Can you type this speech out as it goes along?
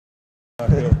I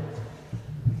feel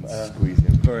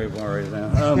very worried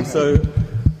now.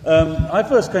 I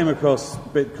first came across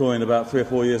Bitcoin about 3 or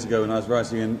 4 years ago when I was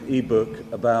writing an e-book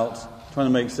about trying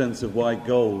to make sense of why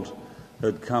gold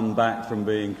had come back from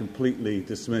being completely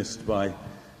dismissed by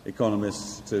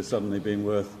economists to suddenly being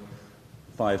worth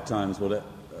 5 times what it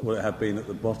had been at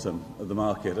the bottom of the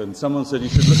market. And someone said, you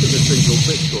should look at this thing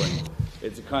called Bitcoin.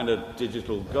 It's a kind of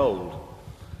digital gold.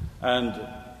 And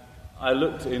I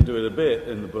looked into it a bit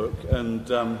in the book and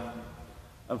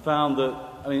found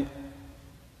that,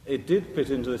 it did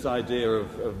fit into this idea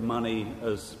of money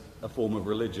as a form of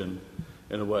religion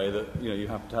in a way that, you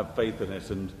have to have faith in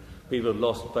it, and people had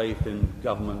lost faith in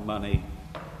government money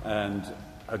and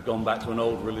had gone back to an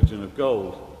old religion of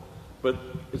gold. But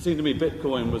it seemed to me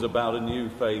Bitcoin was about a new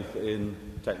faith in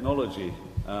technology,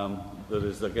 that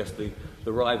is, I guess, the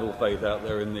rival faith out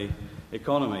there in the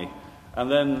economy. And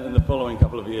then in the following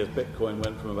couple of years, Bitcoin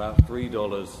went from about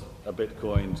 $3 a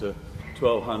Bitcoin to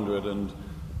 $1,200, and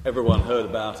everyone heard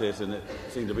about it, and it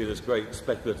seemed to be this great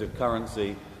speculative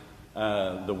currency.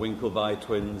 The Winklevi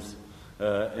twins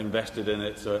invested in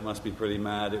it, so it must be pretty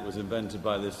mad. It was invented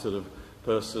by this sort of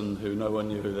person who no one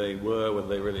knew who they were, whether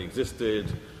they really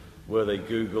existed. Were they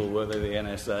Google? Were they the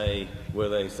NSA? Were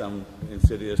they some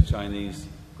insidious Chinese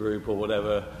group or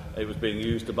whatever? It was being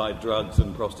used to buy drugs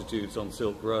and prostitutes on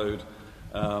Silk Road,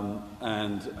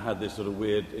 and had this sort of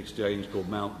weird exchange called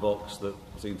Mt. Gox that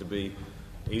seemed to be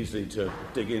easy to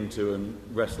dig into and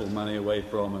wrestle money away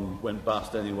from, and went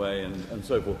bust anyway, and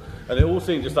so forth. And it all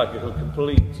seemed just like a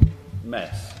complete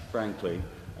mess, frankly.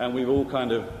 And we've all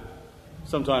kind of,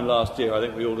 sometime last year, I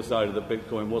think we all decided that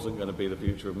Bitcoin wasn't going to be the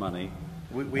future of money.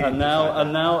 And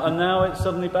now it's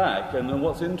suddenly back. And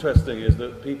what's interesting is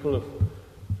that people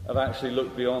have actually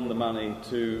looked beyond the money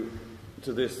to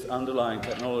this underlying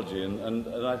technology,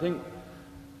 and I think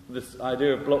this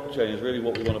idea of blockchain is really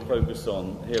what we want to focus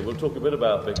on here. We'll talk a bit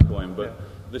about Bitcoin, but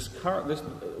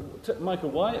Michael,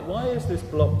 why is this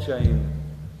blockchain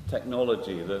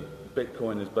technology that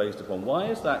Bitcoin is based upon, why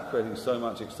is that creating so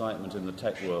much excitement in the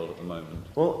tech world at the moment?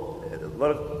 Well, a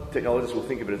lot of technologists will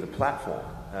think of it as a platform.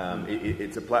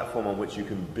 It's a platform on which you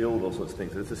can build all sorts of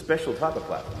things. It's a special type of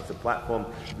platform. It's a platform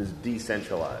that's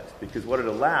decentralized, because what it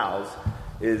allows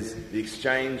is the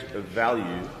exchange of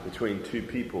value between two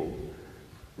people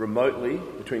remotely,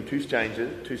 between two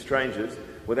strangers,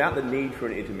 without the need for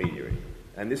an intermediary.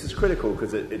 And this is critical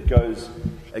because it goes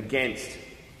against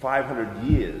 500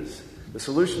 years. The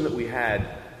solution that we had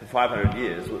for 500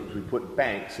 years was we put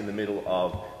banks in the middle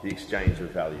of the exchange of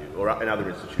value, or in other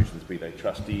institutions, be they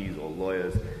trustees or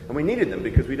lawyers. And we needed them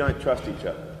because we don't trust each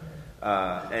other.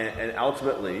 And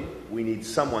ultimately, we need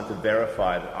someone to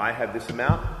verify that I have this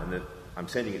amount and that I'm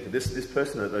sending it to this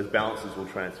person, that those balances will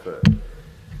transfer.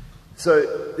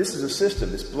 So this is a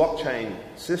system, this blockchain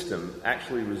system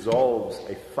actually resolves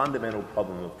a fundamental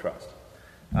problem of trust.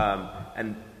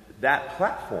 And that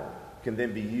platform can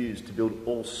then be used to build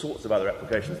all sorts of other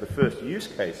applications. The first use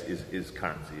case is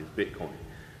currency, is Bitcoin.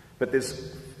 But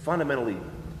there's fundamentally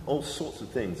all sorts of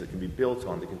things that can be built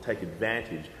on that can take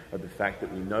advantage of the fact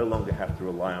that we no longer have to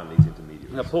rely on these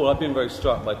intermediaries. Now, Paul, I've been very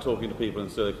struck by talking to people in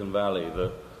Silicon Valley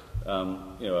that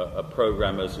are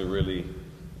programmers who really,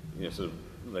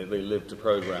 they live to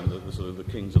program, the sort of the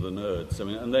kings of the nerds.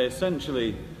 And they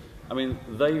essentially,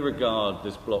 they regard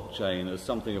this blockchain as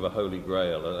something of a holy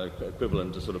grail,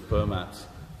 equivalent to sort of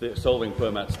solving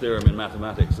Fermat's theorem in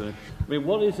mathematics.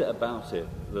 What is it about it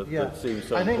that seems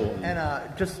so important?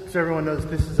 And just so everyone knows,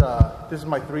 this is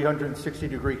my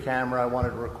 360-degree camera. I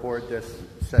wanted to record this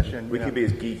session. We can be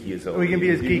as geeky as we can be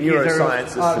as geeky as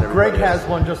neuroscientists. Greg has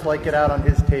one just like it out on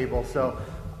his table. So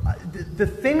the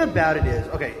thing about it is,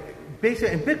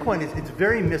 basically, in Bitcoin, it's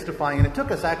very mystifying, and it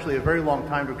took us actually a very long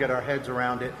time to get our heads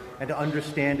around it and to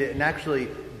understand it and actually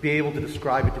be able to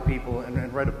describe it to people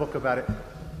and write a book about it.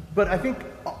 But I think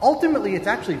ultimately it's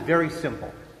actually very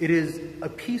simple. It is a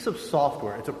piece of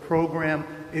software. It's a program.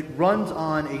 It runs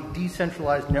on a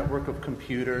decentralized network of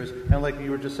computers, and like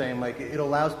you were just saying, Mike, it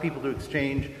allows people to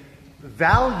exchange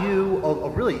value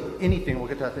of really anything. We'll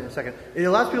get to that in a second. It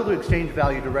allows people to exchange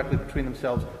value directly between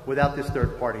themselves without this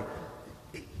third party.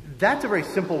 That's a very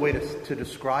simple way to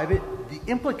describe it. The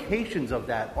implications of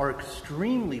that are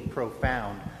extremely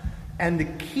profound. And the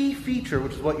key feature,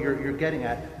 which is what you're getting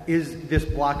at, is this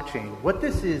blockchain. What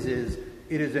this is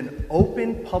it is an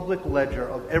open public ledger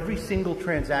of every single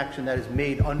transaction that is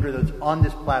made on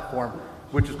this platform,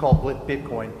 which is called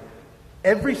Bitcoin.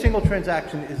 Every single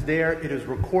transaction is there. It is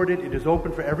recorded. It is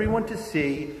open for everyone to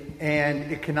see,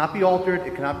 and it cannot be altered.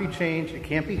 It cannot be changed. It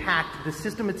can't be hacked. The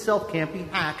system itself can't be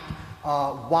hacked.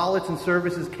 Wallets and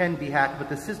services can be hacked, but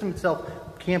the system itself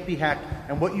can't be hacked.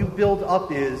 And what you build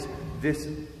up is this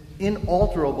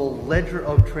inalterable ledger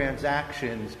of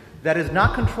transactions that is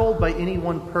not controlled by any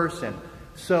one person.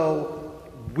 So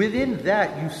within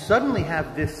that, you suddenly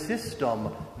have this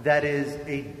system that is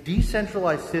a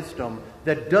decentralized system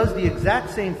that does the exact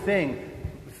same thing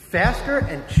faster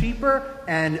and cheaper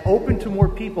and open to more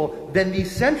people than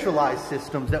these centralized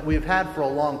systems that we've had for a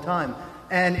long time.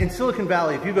 And in Silicon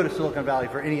Valley, if you go to Silicon Valley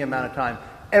for any amount of time,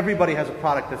 everybody has a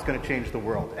product that's going to change the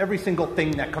world. Every single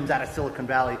thing that comes out of Silicon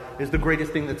Valley is the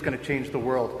greatest thing that's going to change the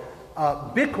world.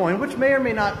 Bitcoin, which may or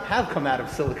may not have come out of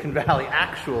Silicon Valley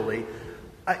actually,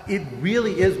 it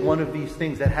really is one of these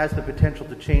things that has the potential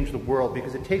to change the world,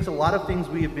 because it takes a lot of things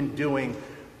we have been doing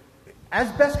as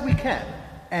best we can,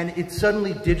 and it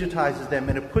suddenly digitizes them,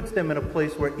 and it puts them in a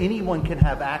place where anyone can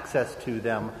have access to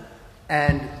them.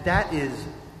 And that is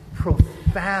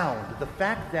profound. The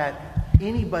fact that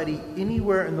anybody,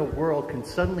 anywhere in the world can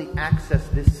suddenly access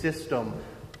this system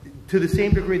to the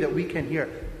same degree that we can here.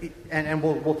 And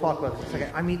we'll talk about this in a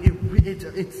second. I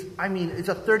mean, it's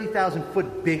a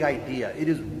 30,000-foot big idea. It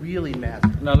is really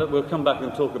massive. Now, look, we'll come back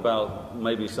and talk about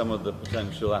maybe some of the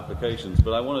potential applications,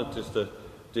 but I wanted just to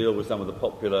deal with some of the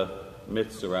popular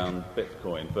myths around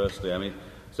Bitcoin. Firstly, I mean,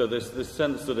 so there's this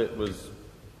sense that it was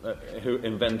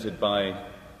invented by,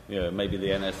 maybe the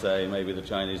NSA, maybe the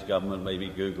Chinese government, maybe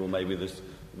Google, maybe this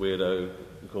weirdo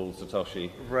called Satoshi.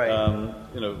 Right.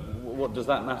 What does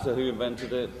that matter? Who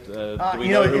invented it? Do we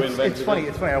know who invented it?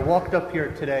 It's funny. I walked up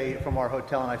here today from our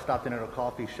hotel and I stopped in at a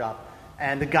coffee shop.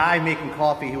 And the guy making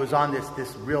coffee, he was on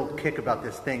this real kick about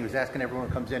this thing. He was asking everyone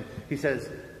who comes in. He says,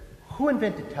 "Who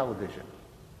invented television?"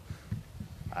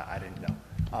 I didn't know.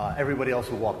 Everybody else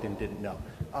who walked in didn't know.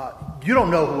 You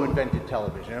don't know who invented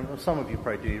television. Some of you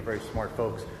probably do. You're very smart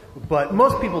folks. But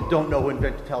most people don't know who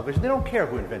invented television. They don't care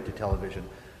who invented television.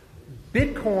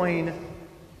 Bitcoin,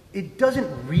 it doesn't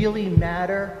really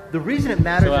matter. The reason it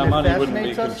matters so our and it money fascinates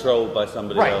wouldn't be us, controlled by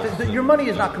somebody else. Right. Your money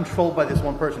is not controlled by this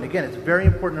one person. Again, it's very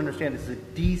important to understand this is a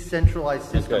decentralized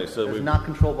system. Okay, so it's not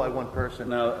controlled by one person.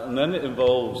 Now, and then it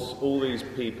involves all these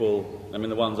people, I mean,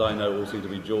 the ones I know all seem to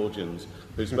be Georgians,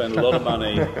 who spend a lot of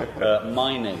money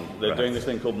mining. They're doing this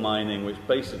thing called mining, which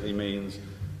basically means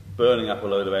burning up a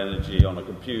load of energy on a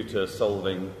computer,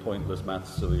 solving pointless math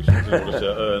solutions in order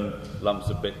to earn lumps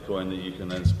of Bitcoin that you can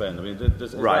then spend. I mean, this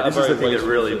is the thing that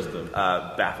really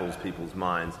baffles people's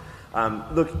minds.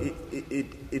 Look,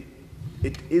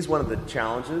 it is one of the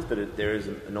challenges that there is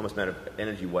an enormous amount of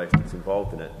energy waste that's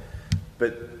involved in it.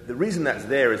 But the reason that's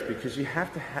there is because you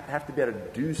have to be able to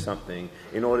do something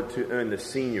in order to earn the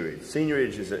seigniorage.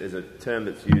 Seigniorage is a term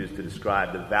that's used to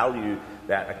describe the value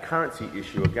that a currency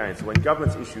issuer gains. So when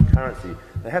governments issue currency,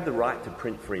 they have the right to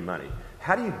print free money.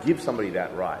 How do you give somebody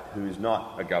that right, who is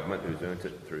not a government, who's earned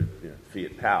it through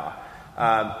fiat power?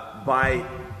 By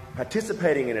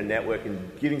participating in a network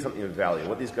and giving something of value.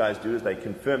 What these guys do is they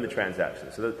confirm the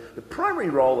transactions. So the primary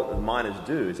role that the miners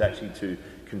do is actually to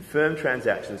confirm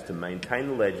transactions, to maintain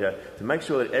the ledger, to make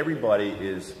sure that everybody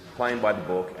is playing by the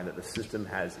book and that the system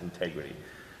has integrity.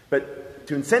 But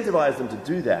to incentivize them to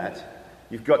do that,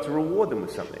 you've got to reward them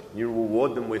with something. You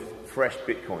reward them with fresh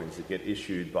bitcoins that get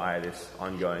issued by this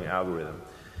ongoing algorithm.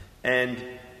 And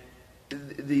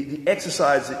the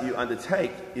exercise that you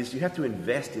undertake is you have to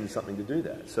invest in something to do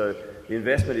that. So the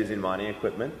investment is in mining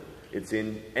equipment, it's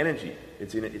in energy,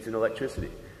 it's in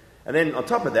electricity. And then on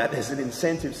top of that, there's an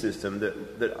incentive system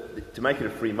that to make it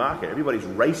a free market. Everybody's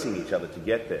racing each other to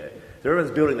get there. So everyone's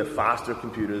building the faster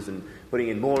computers and putting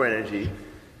in more energy.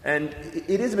 And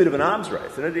it is a bit of an arms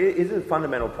race, and it is a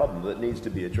fundamental problem that needs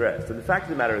to be addressed. And the fact of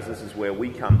the matter is, this is where we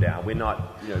come down. We're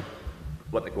not,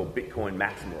 what they call Bitcoin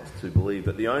maximalists, who believe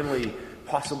that the only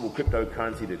possible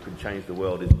cryptocurrency that could change the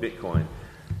world is Bitcoin.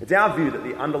 It's our view that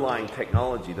the underlying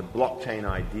technology, the blockchain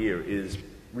idea, is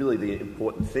really the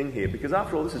important thing here, because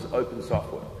after all, this is open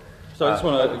software. So I just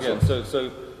want to,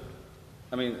 again,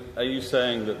 I mean, are you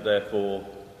saying that therefore,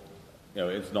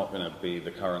 it's not going to be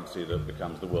the currency that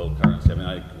becomes the world currency? I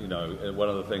mean, one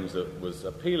of the things that was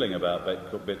appealing about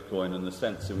Bitcoin and the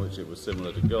sense in which it was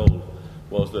similar to gold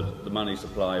was that the money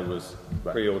supply was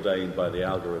preordained by the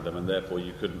algorithm, and therefore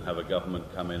you couldn't have a government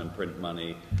come in and print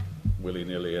money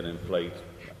willy-nilly and inflate,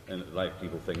 and like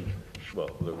people think. Well,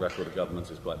 the record of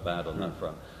governments is quite bad on that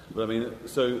front. But I mean,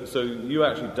 so you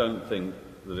actually don't think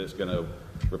that it's going to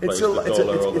replace the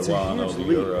dollar or the yuan or the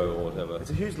euro or whatever? It's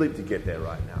a huge leap to get there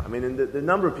right now. I mean, and the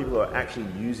number of people who are actually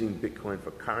using Bitcoin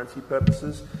for currency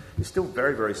purposes is still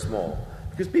very, very small,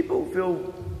 because people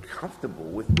feel comfortable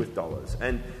with dollars.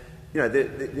 And the idea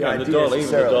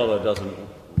the dollar doesn't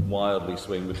wildly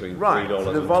swing between right. $3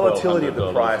 So the and volatility of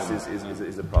the $1,200 price and-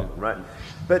 is a problem, right?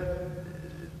 But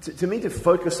to me, to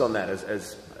focus on that,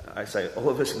 as I say, all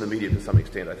of us in the media to some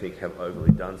extent, I think, have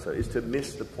overly done so, is to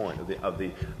miss the point of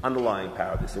the underlying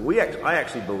power of this. And I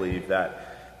actually believe that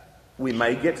we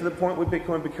may get to the point where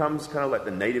Bitcoin becomes kind of like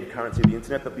the native currency of the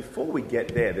internet, but before we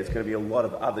get there, there's going to be a lot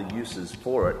of other uses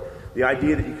for it. The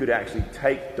idea that you could actually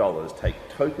take dollars, take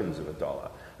tokens of a dollar,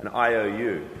 an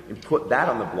IOU, and put that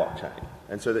on the blockchain.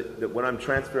 And so that when I'm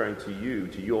transferring to you,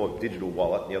 to your digital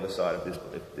wallet on the other side of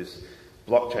this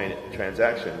blockchain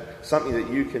transaction, something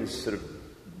that you can sort of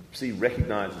see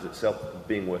recognized as itself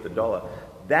being worth $1,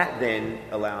 that then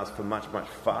allows for much, much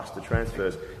faster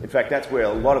transfers. In fact, that's where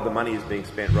a lot of the money is being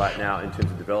spent right now in terms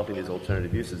of developing these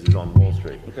alternative uses, is on Wall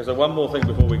Street. Okay, so one more thing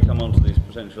before we come on to these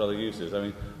potential other uses. I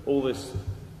mean, all this,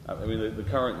 the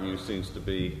current use seems to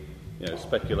be,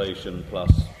 speculation plus,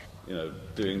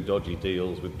 doing dodgy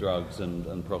deals with drugs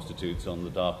and prostitutes on the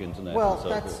dark internet. Well,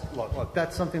 and so forth. look,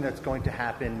 that's something that's going to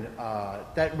happen.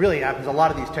 That really happens. A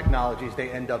lot of these technologies, they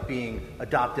end up being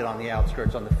adopted on the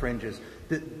outskirts, on the fringes.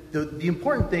 The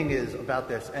important thing is about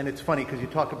this, and it's funny because you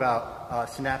talk about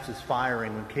synapses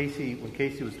firing. When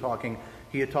Casey was talking,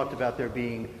 he had talked about there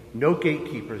being no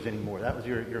gatekeepers anymore. That was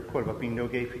your quote about being no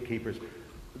gatekeepers.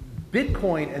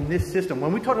 Bitcoin and this system,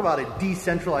 when we talk about a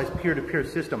decentralized peer-to-peer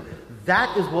system,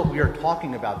 that is what we are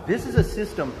talking about. This is a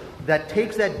system that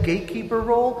takes that gatekeeper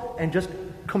role and just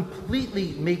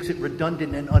completely makes it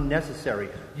redundant and unnecessary.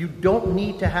 You don't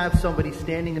need to have somebody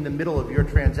standing in the middle of your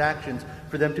transactions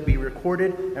for them to be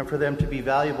recorded and for them to be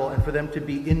valuable and for them to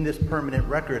be in this permanent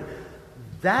record.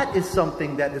 That is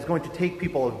something that is going to take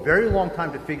people a very long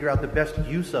time to figure out the best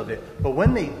use of it. But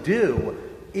when they do,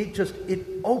 it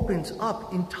opens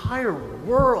up entire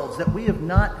worlds that we have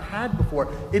not had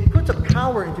before. It puts a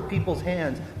power into people's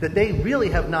hands that they really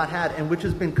have not had, and which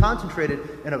has been concentrated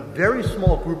in a very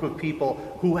small group of people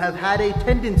who have had a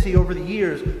tendency over the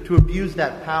years to abuse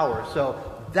that power. So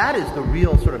that is the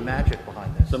real sort of magic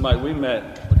behind this. So Mike, we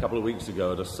met a couple of weeks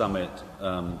ago at a summit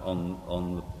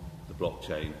on the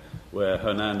blockchain where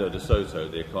Hernando de Soto,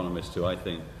 the economist who I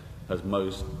think has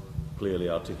most clearly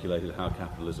articulated how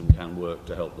capitalism can work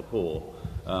to help the poor.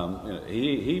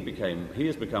 He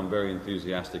has become very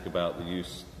enthusiastic about the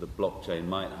use the blockchain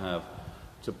might have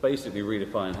to basically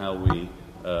redefine how we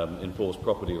enforce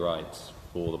property rights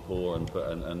for the poor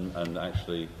and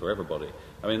actually for everybody.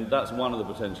 I mean, that's one of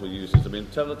the potential uses. I mean,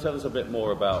 tell us a bit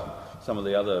more about some of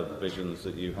the other visions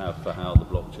that you have for how the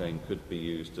blockchain could be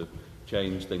used to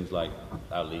change things like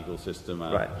our legal system,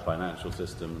 our financial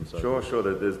system, and so forth. Sure.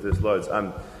 There's loads.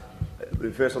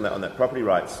 First on that property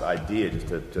rights idea, just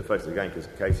to focus again, because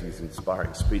Casey's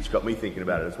inspiring speech got me thinking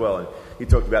about it as well. And he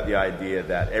talked about the idea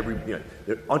that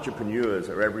that entrepreneurs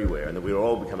are everywhere and that we're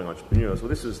all becoming entrepreneurs. Well,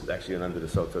 this is actually Hernando de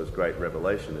Soto's great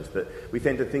revelation, is that we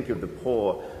tend to think of the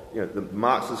poor, the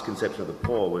Marxist conception of the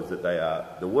poor was that they are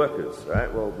the workers,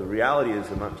 right? Well, the reality is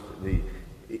amongst the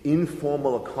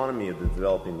informal economy of the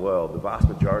developing world, the vast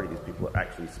majority of these people are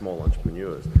actually small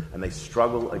entrepreneurs, and they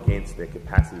struggle against their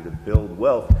capacity to build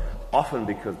wealth, often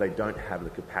because they don't have the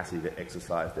capacity to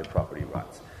exercise their property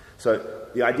rights. So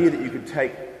the idea that you could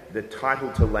take the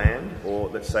title to land, or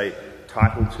let's say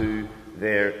title to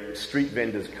their street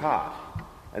vendor's cart,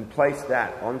 and place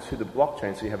that onto the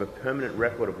blockchain so you have a permanent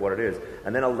record of what it is,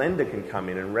 and then a lender can come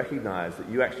in and recognize that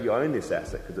you actually own this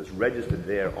asset because it's registered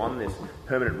there on this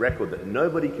permanent record that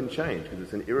nobody can change because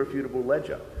it's an irrefutable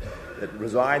ledger that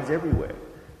resides everywhere.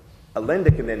 A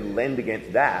lender can then lend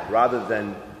against that rather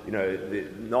than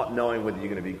not knowing whether you're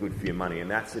going to be good for your money, and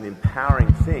that's an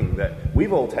empowering thing that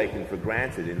we've all taken for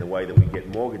granted in the way that we get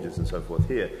mortgages and so forth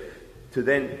here. To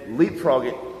then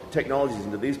leapfrog technologies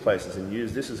into these places and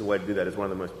use this as a way to do that is one of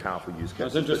the most powerful use cases.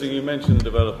 It's interesting you mentioned the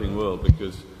developing world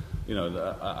because,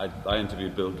 I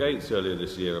interviewed Bill Gates earlier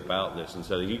this year about this and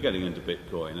said, are you getting into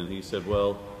Bitcoin? And he said,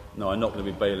 well, no, I'm not going to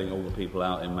be bailing all the people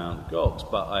out in Mt. Gox,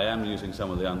 but I am using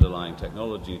some of the underlying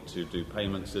technology to do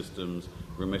payment systems,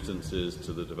 remittances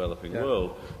to the developing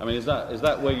world. I mean, is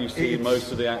that where you see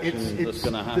most of the action that's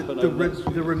going to happen?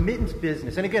 The remittance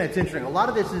business, and again, it's interesting. A lot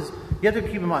of this is, you have to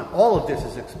keep in mind, all of this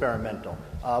is experimental.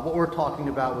 What we're talking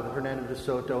about with Hernando de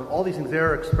Soto and all these things,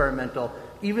 they're experimental.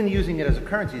 Even using it as a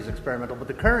currency is experimental, but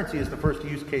the currency is the first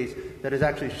use case that has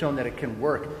actually shown that it can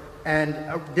work. And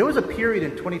there was a period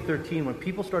in 2013 when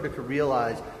people started to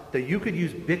realize that you could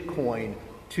use Bitcoin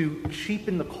to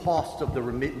cheapen the cost of the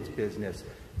remittance business.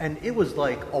 And it was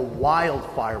like a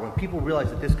wildfire when people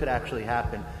realized that this could actually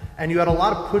happen. And you had a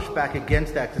lot of pushback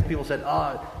against that because people said,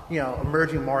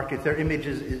 emerging markets, their image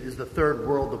is the third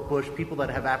world, the bush, people that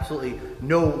have absolutely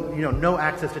no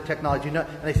access to technology. And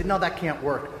they said, no, that can't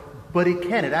work. but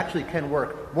it actually can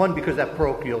work. One, because that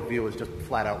parochial view is just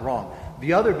flat out wrong.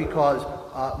 The other, because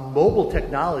mobile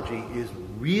technology is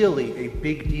really a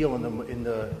big deal in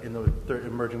the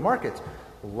emerging markets.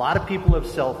 A lot of people have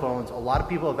cell phones, a lot of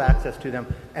people have access to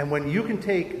them, and when you can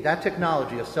take that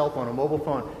technology, a cell phone, a mobile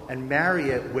phone, and marry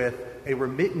it with a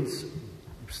remittance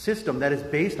system that is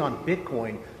based on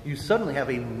Bitcoin, you suddenly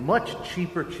have a much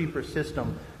cheaper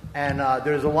system. And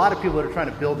there's a lot of people that are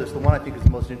trying to build this. The one I think is the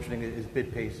most interesting is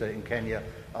BitPesa in Kenya.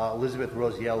 Elizabeth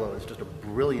Rosiello is just a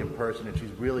brilliant person, and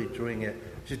she's really doing it.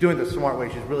 She's doing it the smart way.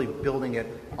 She's really building it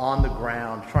on the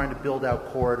ground, trying to build out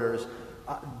corridors.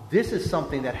 This is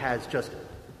something that has just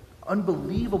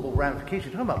unbelievable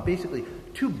ramifications. You're talking about basically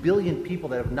 2 billion people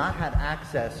that have not had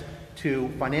access to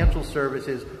financial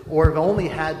services or have only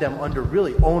had them under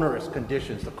really onerous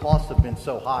conditions. The costs have been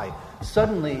so high.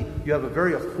 Suddenly, you have a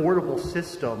very affordable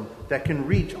system that can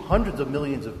reach hundreds of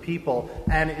millions of people.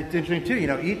 And it's interesting, too,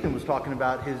 Ethan was talking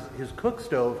about his cook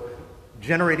stove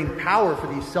generating power for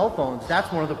these cell phones.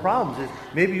 That's one of the problems is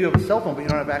maybe you have a cell phone, but you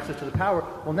don't have access to the power.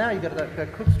 Well, now you got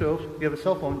that cook stove, you have a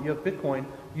cell phone, you have Bitcoin.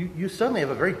 You suddenly have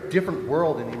a very different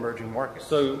world in the emerging markets.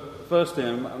 So, firstly,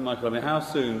 Michael, how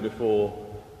soon before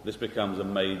this becomes a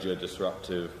major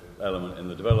disruptive element in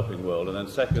the developing world? And then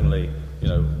secondly,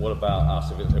 what about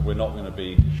us? If we're not going to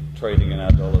be trading in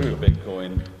our dollars for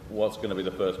Bitcoin, what's going to be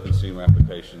the first consumer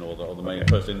application or the main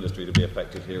first industry to be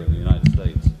affected here in the United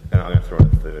States? And I'm going to throw in a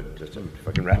third, just if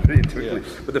I can wrap it in quickly.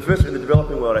 Yeah. But the first, in the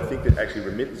developing world, I think that actually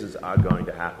remittances are going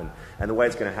to happen. And the way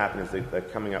it's going to happen is they're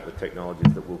coming up with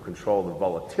technologies that will control the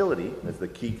volatility. That's the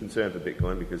key concern for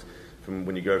Bitcoin, because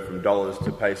when you go from dollars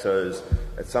to pesos,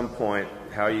 at some point,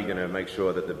 how are you going to make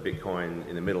sure that the Bitcoin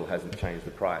in the middle hasn't changed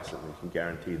the price? And you can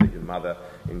guarantee that your mother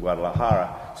in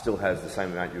Guadalajara still has the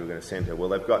same amount you were going to send her. Well,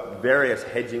 they've got various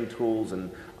hedging tools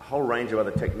and a whole range of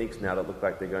other techniques now that look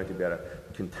like they're going to be able to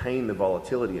contain the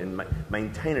volatility and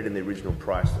maintain it in the original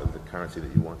price of the currency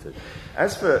that you wanted.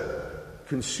 As for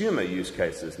consumer use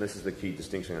cases, and this is the key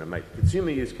distinction I'm going to make, consumer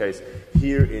use case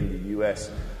here in the US,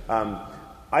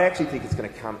 I actually think it's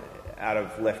going to come out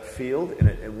of left field.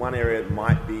 In one area, it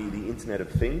might be the Internet of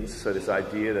Things. So this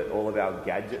idea that all of our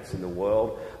gadgets in the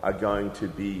world are going to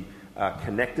be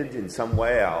connected in some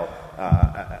way.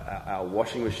 Our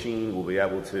washing machine will be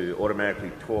able to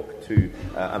automatically talk to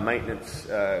a maintenance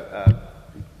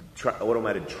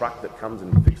automated truck that comes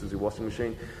and fixes your washing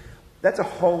machine. That's a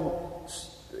whole...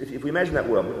 If we imagine that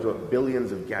world, we've got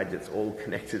billions of gadgets all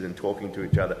connected and talking to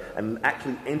each other and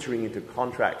actually entering into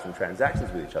contracts and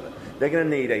transactions with each other. They're going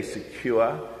to need a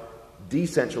secure,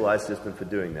 decentralized system for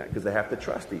doing that because they have to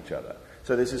trust each other.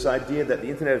 So there's this idea that the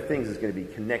Internet of Things is going to be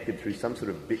connected through some sort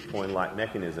of Bitcoin-like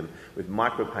mechanism with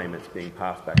micropayments being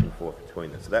passed back and forth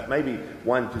between them. So that may be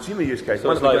one consumer use case. So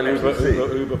it's like Uber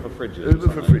for fridges. Uber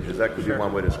for fridges, that could be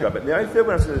one way to describe it. The only third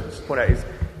one I was going to point out is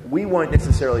we won't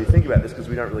necessarily think about this because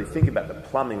we don't really think about the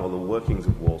plumbing or the workings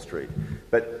of Wall Street.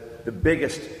 But the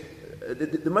biggest,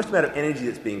 the most amount of energy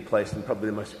that's being placed, and probably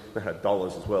the most amount of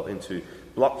dollars as well, into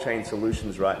blockchain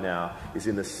solutions right now is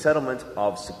in the settlement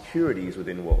of securities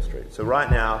within Wall Street. So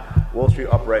right now, Wall Street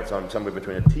operates on somewhere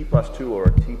between a T+2 or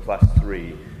a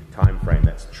T+3 time frame.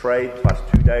 That's trade plus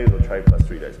 2 days or trade plus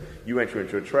 3 days. You enter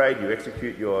into a trade, you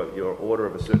execute your order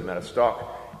of a certain amount of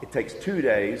stock. It takes 2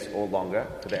 days or longer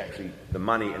for the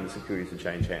money and the securities to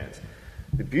change hands.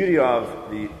 The beauty of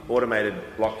the automated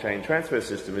blockchain transfer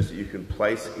system is that you can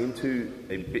place into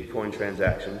a Bitcoin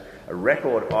transaction a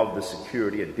record of the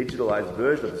security, a digitalized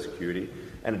version of the security,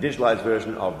 and a digitalized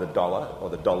version of the dollar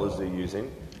or the dollars they're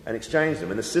using, and exchange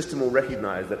them. And the system will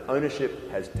recognize that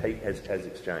ownership has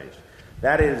exchanged.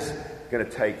 That is going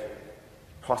to take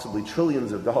possibly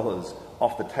trillions of dollars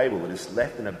off the table that is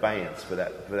left in abeyance for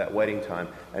that waiting time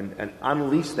and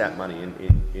unleash that money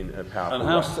in a powerful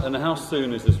way. And how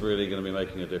soon is this really going to be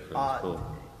making a difference?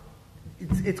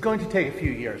 It's going to take a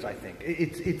few years, I think.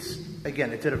 It's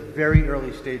at a very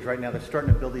early stage right now. They're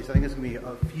starting to build these. I think it's going to be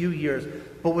a few years.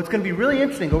 But what's going to be really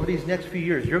interesting over these next few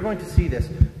years, you're going to see this.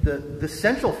 The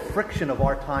central friction of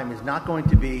our time is not going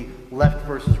to be left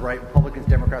versus right, Republicans,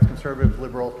 Democrats, conservatives,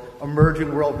 liberals,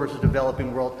 emerging world versus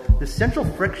developing world. The central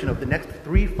friction of the next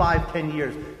 3, 5, 10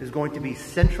 years is going to be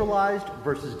centralized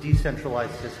versus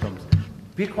decentralized systems.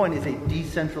 Bitcoin is a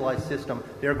decentralized system.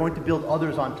 They're going to build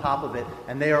others on top of it,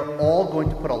 and they are all going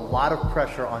to put a lot of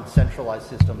pressure on centralized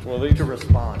systems to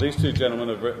respond. These two gentlemen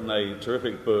have written a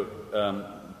terrific book.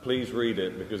 Please read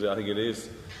it, because I think it is...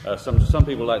 some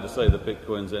people like to say that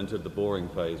Bitcoin's entered the boring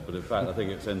phase, but in fact I think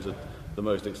it's entered the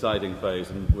most exciting phase,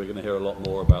 and we're going to hear a lot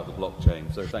more about the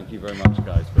blockchain. So thank you very much,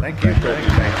 guys. Thank you.